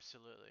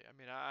 absolutely. I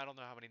mean, I don't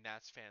know how many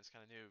Nats fans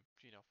kind of knew,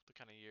 the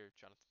kind of year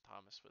Jonathan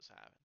Thomas was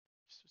having,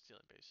 just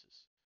stealing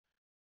bases.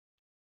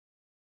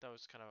 That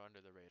was kind of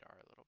under the radar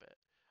a little bit.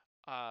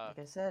 Uh, Like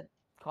I said,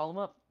 call him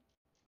up.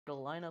 Get a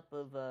lineup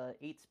of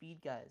 8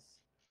 speed guys.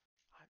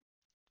 I,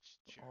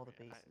 All the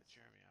Jeremy, bases.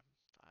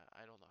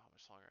 I don't know how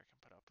much longer I can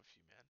put up with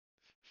you,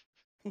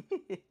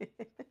 man.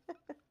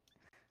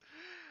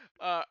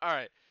 All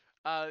right.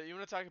 You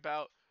want to talk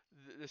about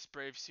this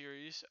Brave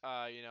series?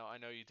 I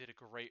know you did a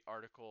great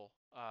article,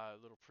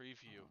 little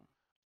preview.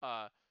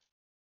 Uh,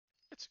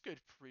 it's a good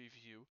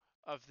preview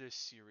of this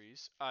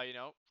series.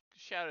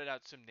 Shouted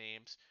out some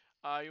names.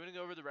 You want to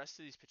go over the rest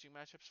of these pitching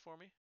matchups for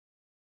me?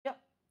 Yep.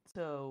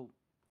 So,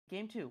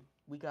 game 2,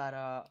 we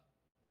got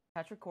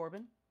Patrick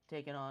Corbin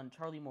taking on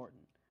Charlie Morton.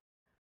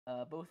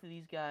 Both of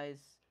these guys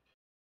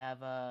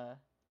have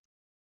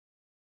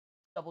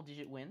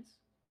double-digit wins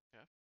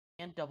Yeah.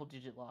 and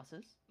double-digit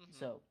losses. Mhm.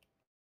 So,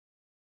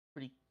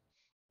 pretty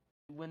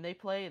when they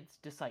play, it's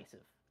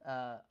decisive.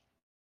 Uh,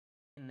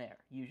 in there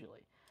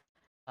usually.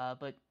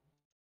 But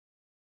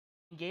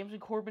in games when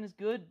Corbin is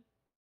good,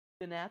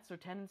 the Nats are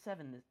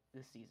 10-7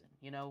 this season.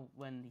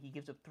 When he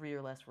gives up 3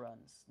 or less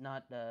runs,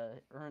 not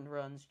earned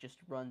runs, just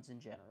runs in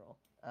general.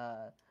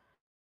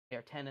 They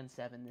are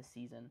 10-7 this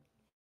season.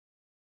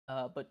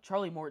 But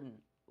Charlie Morton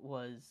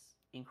was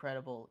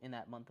incredible in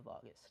that month of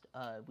August.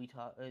 I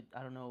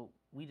don't know.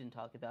 We didn't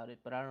talk about it,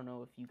 but I don't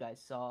know if you guys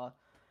saw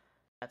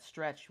that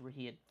stretch where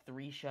he had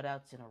 3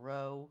 shutouts in a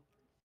row,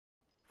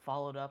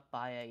 followed up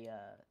by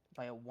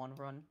a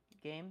 1-run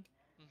game.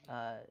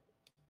 Mm-hmm.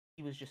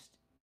 He was just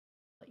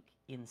like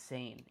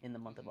insane in the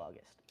month of Mm-hmm.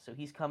 August. So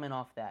he's coming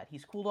off that.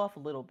 He's cooled off a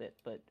little bit,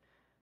 but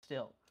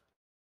still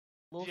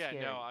a little Yeah, no,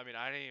 scary. I mean,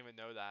 I didn't even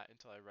know that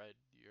until I read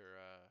your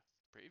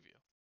preview.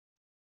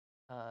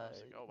 I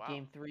was like, oh wow.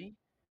 Game 3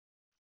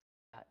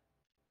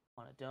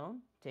 on a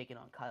dome, taking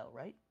on Kyle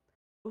Wright.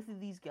 Both of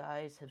these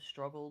guys have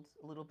struggled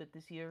a little bit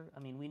this year. I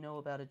mean, we know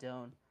about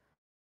Adone.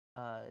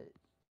 Uh,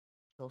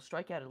 he'll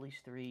strike out at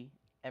least 3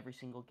 every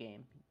single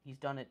game. He's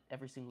done it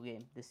every single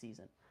game this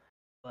season.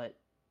 But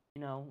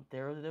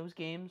there are those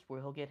games where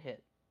he'll get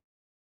hit.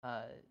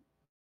 Uh,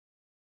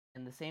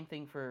 and the same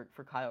thing for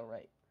Kyle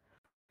Wright.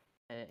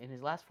 In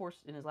his last 3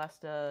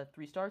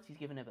 starts, he's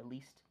given up at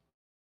least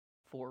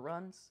 4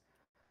 runs.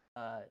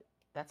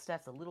 That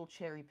stat's a little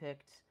cherry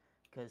picked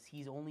because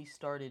he's only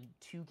started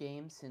 2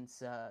 games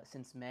since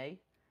May,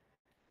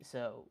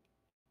 so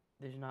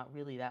there's not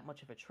really that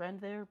much of a trend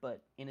there.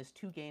 But in his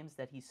 2 games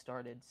that he's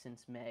started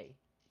since May,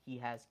 he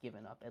has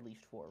given up at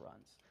least 4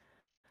 runs.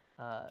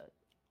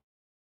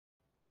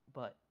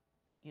 But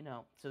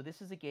so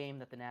this is a game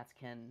that the Nats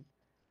can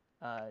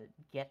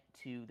get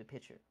to the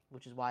pitcher,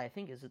 which is why I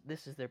think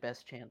this is their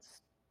best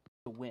chance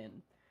to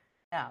win.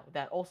 Now,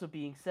 that also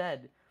being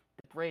said,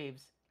 the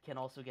Braves can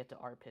also get to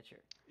our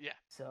pitcher. Yeah.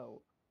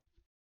 So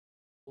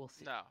we'll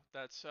see. No,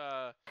 that's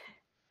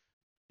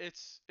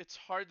it's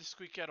hard to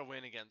squeak out a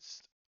win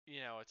against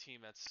a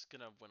team that's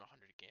gonna win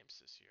 100 games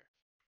this year.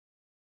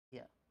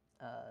 Yeah.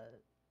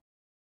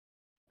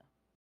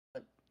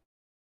 But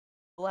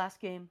the last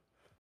game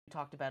we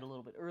talked about a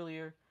little bit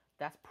earlier,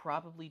 that's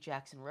probably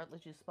Jackson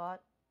Rutledge's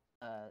spot.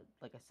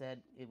 Like I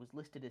said, it was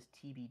listed as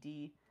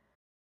TBD,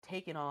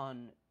 taking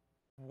on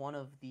one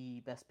of the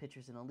best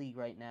pitchers in the league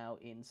right now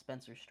in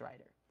Spencer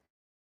Strider.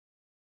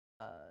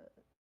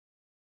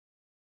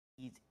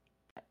 He's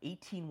got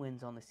 18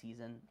 wins on the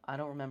season. I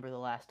don't remember the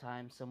last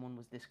time someone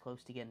was this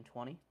close to getting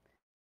 20.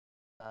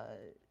 I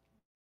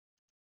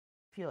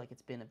feel like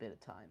it's been a bit of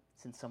time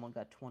since someone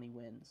got 20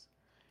 wins.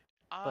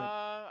 But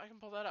I can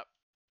pull that up.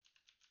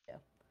 yeah,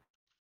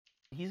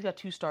 he's got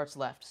 2 starts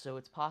left, so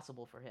it's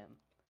possible for him.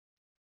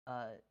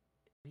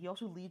 He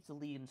also leads the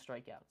league in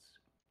strikeouts.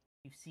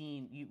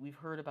 We've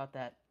heard about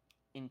that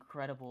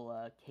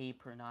incredible K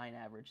per 9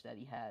 average that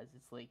he has.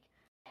 It's like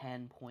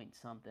 10 point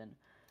something.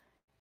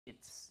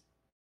 It's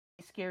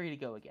scary to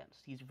go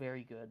against. He's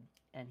very good,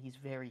 and he's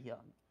very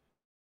young.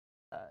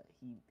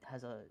 He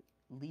has a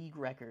league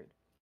record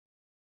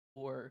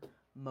for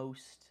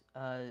most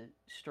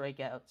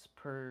strikeouts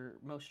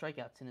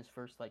in his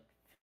first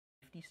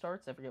 50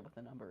 starts. I forget what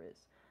the number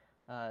is.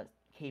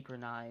 K per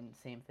 9,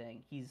 same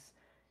thing. He's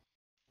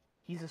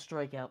a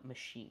strikeout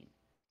machine.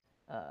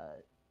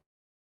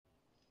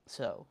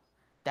 So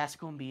that's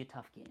going to be a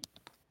tough game.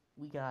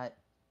 We got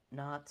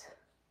not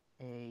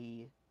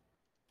a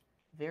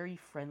very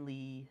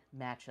friendly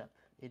matchup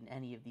in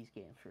any of these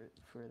games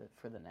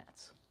for the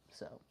Nats.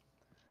 So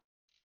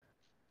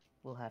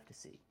we'll have to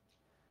see.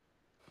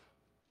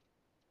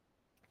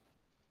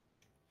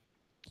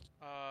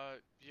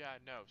 Yeah,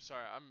 no,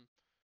 sorry, I'm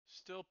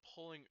still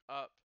pulling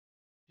up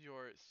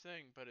your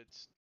thing, but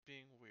it's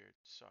being weird.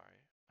 Sorry.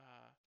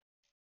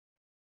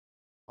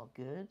 All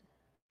good.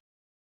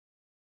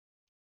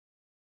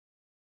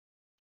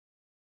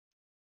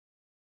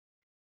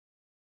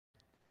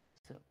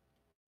 So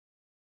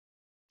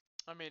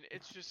I mean,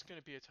 it's just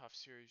gonna be a tough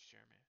series,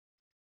 Jeremy.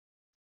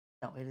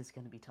 no, it is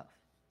going to be tough.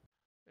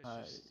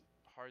 It's just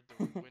hard to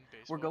win We're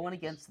baseball going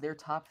games. against their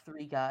top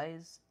 3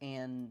 guys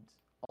and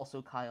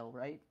also Kyle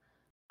Wright,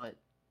 but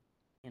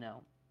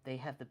they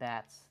have the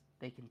bats.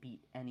 They can beat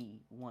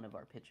any one of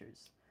our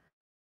pitchers.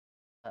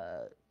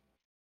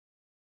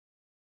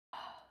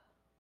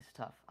 It's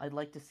tough. I'd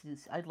like to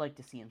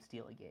see him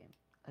steal a game.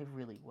 I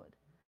really would.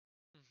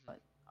 Mm-hmm.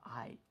 But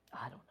I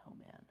don't know,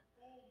 man.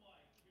 I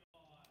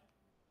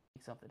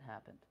think something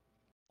happened.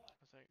 I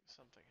think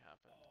something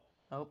happened.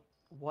 Oh,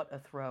 what a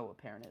throw!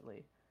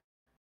 Apparently,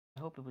 I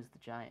hope it was the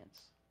Giants.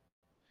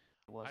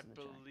 It I wasn't the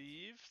Giants.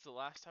 believe the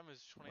last time was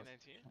It wasn't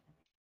 2019. the Giants.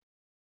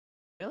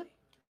 Really?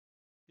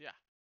 Yeah.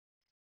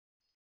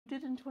 Who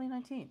did it in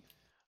 2019?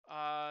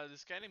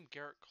 This guy named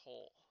Garrett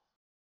Cole.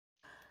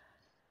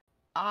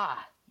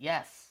 Ah,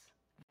 yes,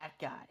 that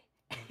guy.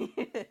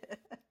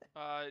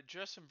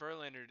 Justin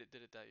Verlander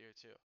did it that year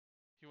too.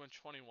 He won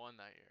 21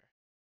 that year.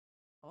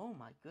 Oh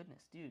my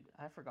goodness, dude!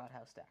 I forgot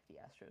how stacked the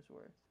Astros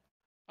were.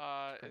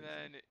 And Crazy.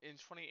 then in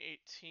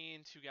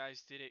 2018, 2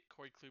 guys did it: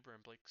 Corey Kluber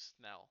and Blake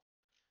Snell.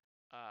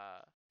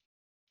 I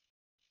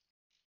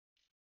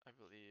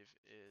believe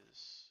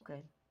is.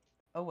 Okay.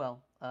 Oh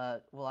well.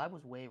 Well, I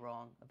was way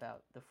wrong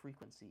about the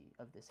frequency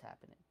of this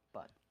happening,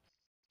 but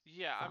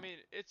Yeah, I fine. mean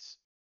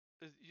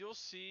you'll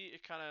see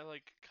it kind of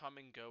like come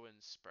and go in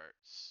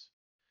spurts.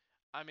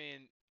 I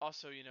mean,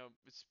 also,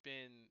 it's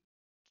been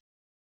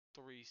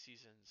 3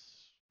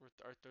 seasons. We're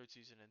our third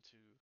season into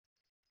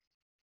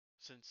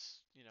since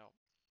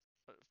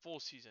a full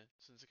season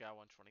since the guy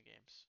won 20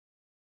 games.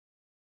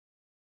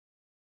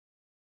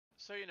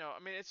 So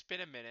I mean, it's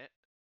been a minute.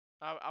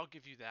 I'll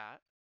give you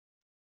that.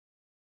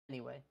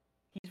 Anyway,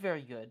 he's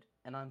very good,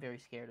 and I'm very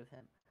scared of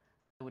him.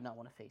 I would not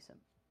want to face him.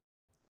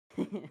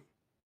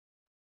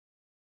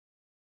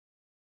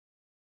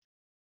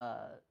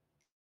 uh,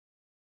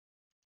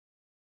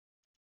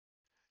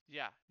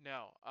 Yeah,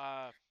 no.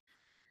 I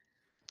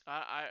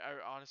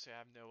honestly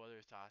have no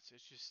other thoughts.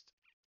 It's just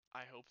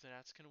I hope the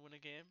Nets can win a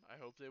game.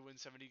 I hope they win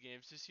 70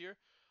 games this year.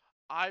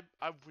 I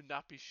would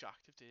not be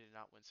shocked if they did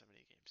not win 70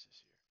 games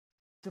this year.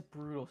 it's a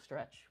brutal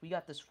stretch. We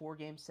got this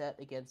 4-game set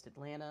against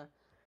Atlanta,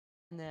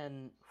 and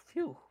then,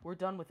 phew, we're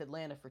done with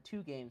Atlanta for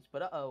 2 games.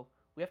 But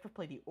we have to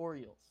play the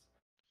Orioles.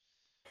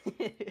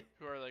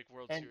 Who are like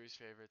World And Series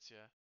favorites,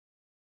 yeah.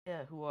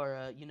 yeah, who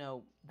are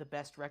the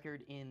best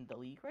record in the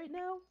league right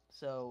now.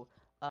 So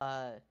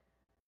uh,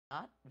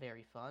 not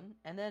very fun.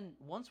 And then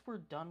once we're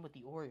done with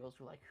the Orioles,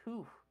 we're like,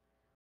 whew,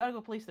 gotta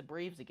go place the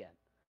Braves again.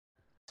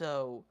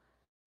 So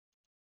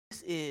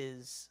this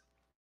is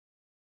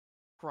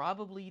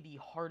probably the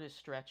hardest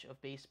stretch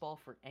of baseball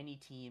for any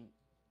team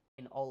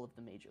in all of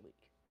the major league.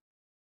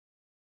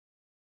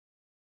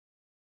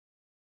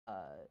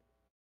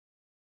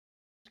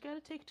 Just gotta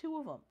take 2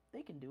 of them.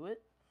 They can do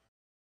it.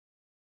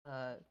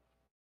 Uh,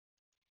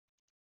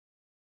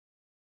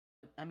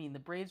 I mean, the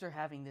Braves are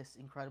having this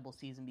incredible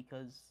season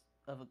because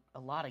of a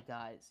lot of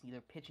guys,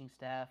 either pitching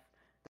staff,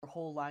 their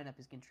whole lineup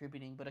is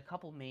contributing, but a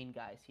couple main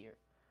guys here.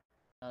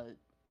 Uh,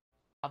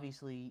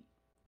 Obviously,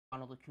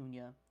 Ronald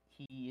Acuna,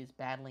 he is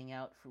battling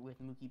out with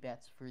Mookie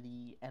Betts for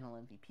the NL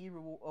MVP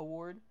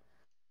award.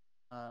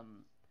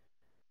 Um,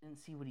 didn't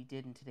see what he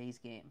did in today's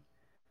game,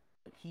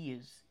 but he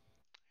is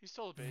He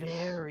stole a base.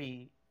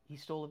 very. He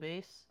stole a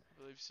base.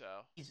 I believe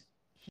so. He's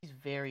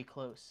very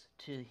close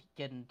to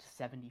getting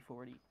to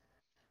 70-40.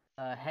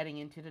 Heading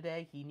into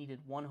today, he needed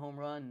 1 home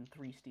run and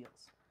 3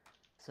 steals.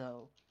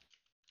 So,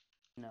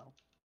 you know,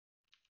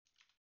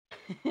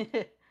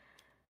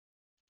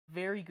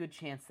 very good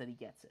chance that he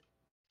gets it.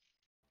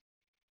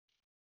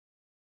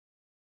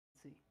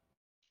 Let's see.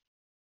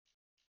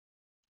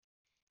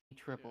 He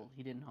Yeah. tripled.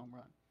 He didn't home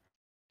run.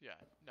 Yeah,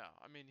 no.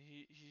 I mean,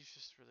 he's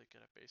just really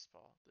good at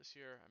baseball this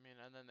year. I mean,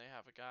 and then they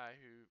have a guy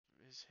who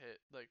has hit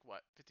like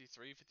what,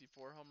 53,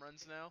 54 home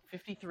runs now.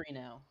 53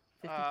 now.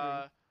 53.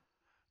 Uh,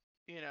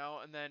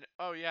 and then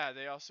oh yeah,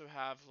 they also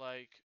have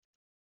like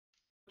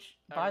Which,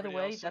 by the everybody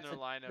way, else in their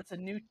lineup.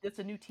 that's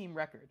a new team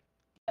record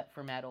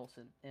for Matt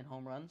Olson in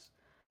home runs.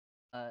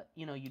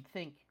 You'd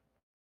think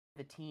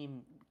the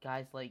team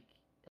guys like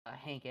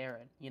Hank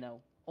Aaron,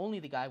 only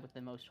the guy with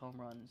the most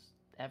home runs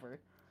ever.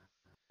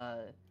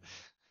 Uh,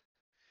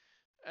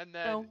 And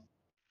then,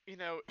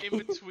 no, in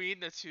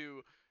between the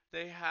two,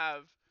 they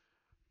have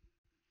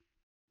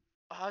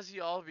Ozzy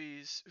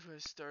Albies, who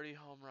has 30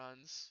 home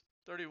runs,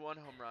 31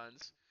 home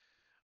runs.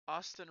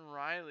 Austin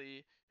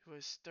Riley, who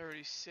has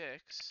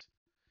 36.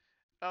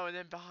 Oh, and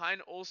then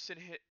behind Olsen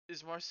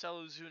is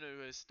Marcelo Zuna,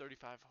 who has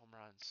 35 home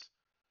runs.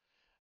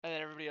 And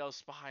then everybody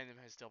else behind them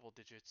has double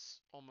digits.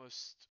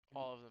 Almost and,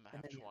 all of them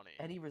and have then 20.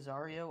 Eddie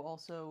Rosario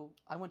also.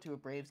 I went to a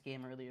Braves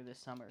game earlier this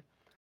summer,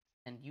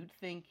 and you'd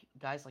think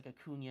guys like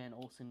Acuna and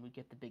Olson would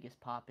get the biggest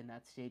pop in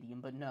that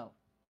stadium, but no.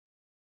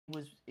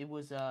 It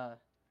was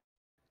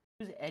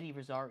Eddie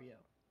Rosario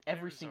Eddie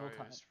every single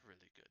Rosario time. is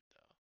really good,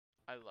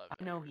 though. I love I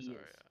Eddie know he is.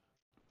 Rosario.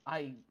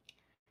 I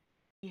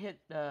he hit.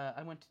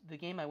 I went to the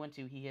game I went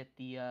to. He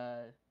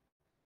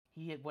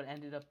hit what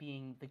ended up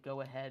being the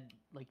go-ahead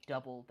like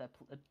double, that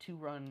a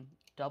 2-run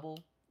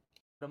double,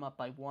 put him up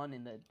by 1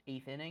 in the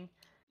 8th inning.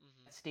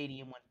 Hmm. That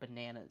stadium went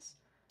bananas.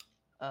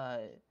 Uh,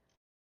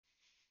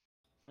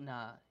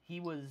 nah,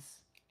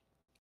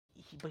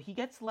 but he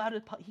gets the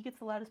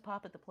loudest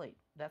pop at the plate.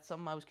 That's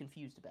something I was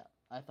confused about.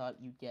 I thought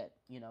you'd get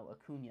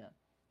Acuna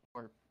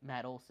or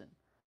Matt Olson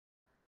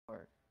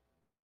or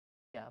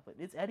yeah, but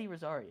it's Eddie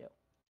Rosario.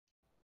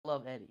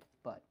 Love Eddie,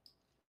 but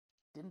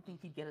didn't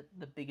think he'd Hmm. get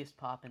the biggest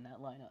pop in that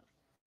lineup.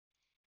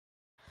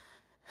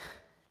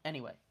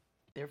 Anyway,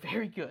 they're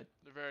very good.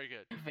 They're very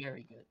good. They're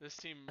very good. This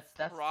team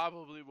That's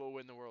probably will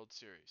win the World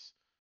Series.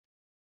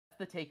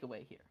 the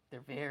takeaway here. They're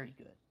very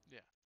good. Yeah.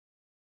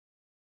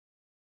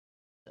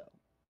 So,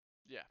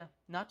 Yeah.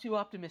 not too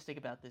optimistic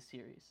about this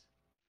series.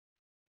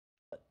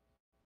 But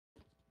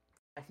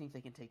I think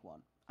they can take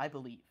one. I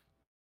believe.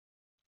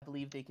 I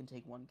believe they can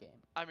take 1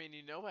 game. I mean,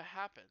 you know what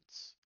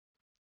happens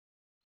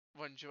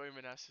when Joey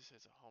Meneses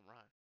hits a home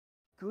run.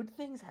 Good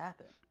things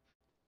happen.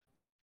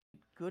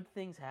 Good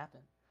things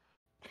happen.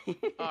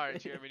 All right,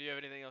 Jeremy. Do you have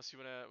anything else you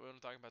wanna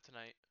talk about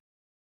tonight?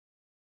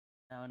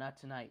 No, not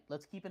tonight.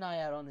 Let's keep an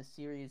eye out on this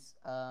series.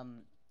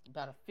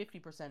 About a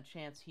 50%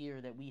 chance here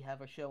that we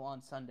have a show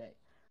on Sunday.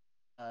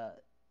 Uh,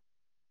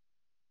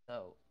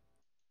 so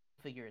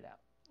figure it out.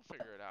 We'll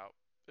figure it out.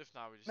 If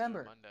not, we just do it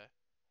Remember, Monday.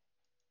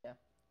 yeah,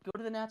 go to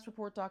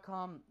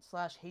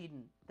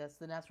thenatsreport.com/Hayden. That's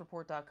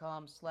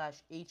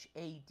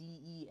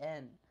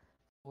thenatsreport.com/HADEN.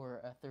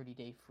 for a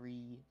 30-day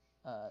free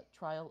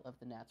trial of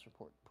the Nats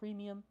Report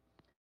Premium.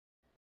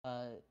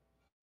 Yeah,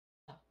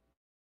 I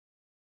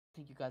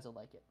think you guys will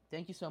like it.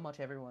 Thank you so much,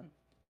 everyone,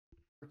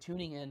 for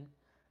tuning in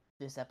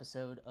this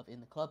episode of In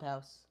the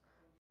Clubhouse,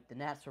 the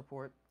Nats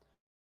Report.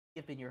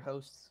 I've been your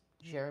hosts,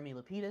 Jeremy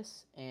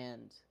Lapidus,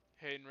 and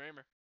Hayden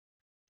Raymer.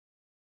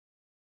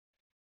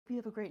 hope you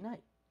have a great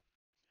night.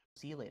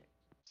 See you later.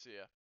 See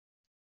ya.